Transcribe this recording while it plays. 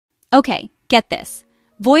Okay, get this.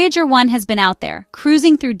 Voyager 1 has been out there,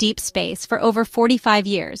 cruising through deep space for over 45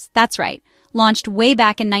 years. That's right, launched way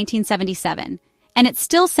back in 1977. And it's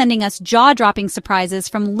still sending us jaw-dropping surprises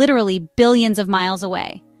from literally billions of miles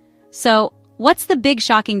away. So, what's the big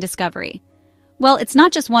shocking discovery? Well, it's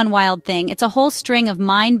not just one wild thing, it's a whole string of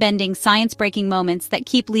mind-bending, science-breaking moments that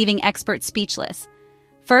keep leaving experts speechless.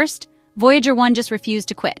 First, Voyager 1 just refused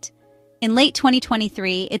to quit. In late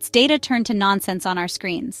 2023, its data turned to nonsense on our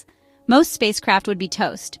screens. Most spacecraft would be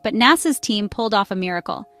toast, but NASA's team pulled off a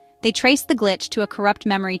miracle. They traced the glitch to a corrupt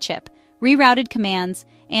memory chip, rerouted commands,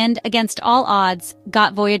 and, against all odds,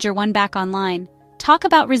 got Voyager 1 back online. Talk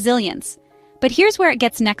about resilience. But here's where it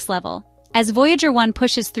gets next level. As Voyager 1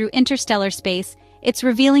 pushes through interstellar space, it's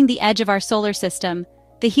revealing the edge of our solar system.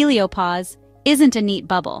 The Heliopause isn't a neat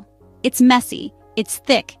bubble. It's messy, it's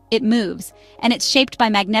thick, it moves, and it's shaped by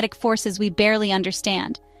magnetic forces we barely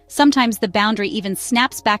understand. Sometimes the boundary even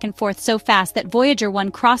snaps back and forth so fast that Voyager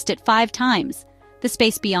 1 crossed it 5 times. The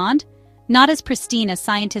space beyond? Not as pristine as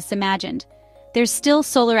scientists imagined. There's still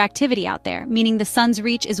solar activity out there, meaning the sun's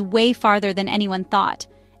reach is way farther than anyone thought.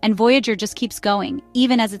 And Voyager just keeps going,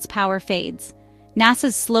 even as its power fades.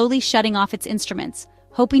 NASA's slowly shutting off its instruments,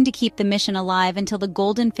 hoping to keep the mission alive until the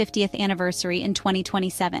golden 50th anniversary in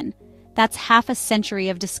 2027. That's half a century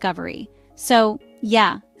of discovery. So,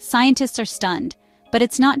 yeah, scientists are stunned. But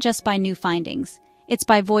it's not just by new findings. It's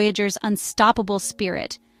by Voyager's unstoppable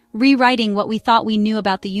spirit, rewriting what we thought we knew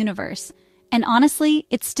about the universe. And honestly,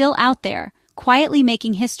 it's still out there, quietly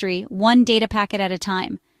making history one data packet at a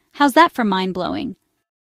time. How's that for mind-blowing?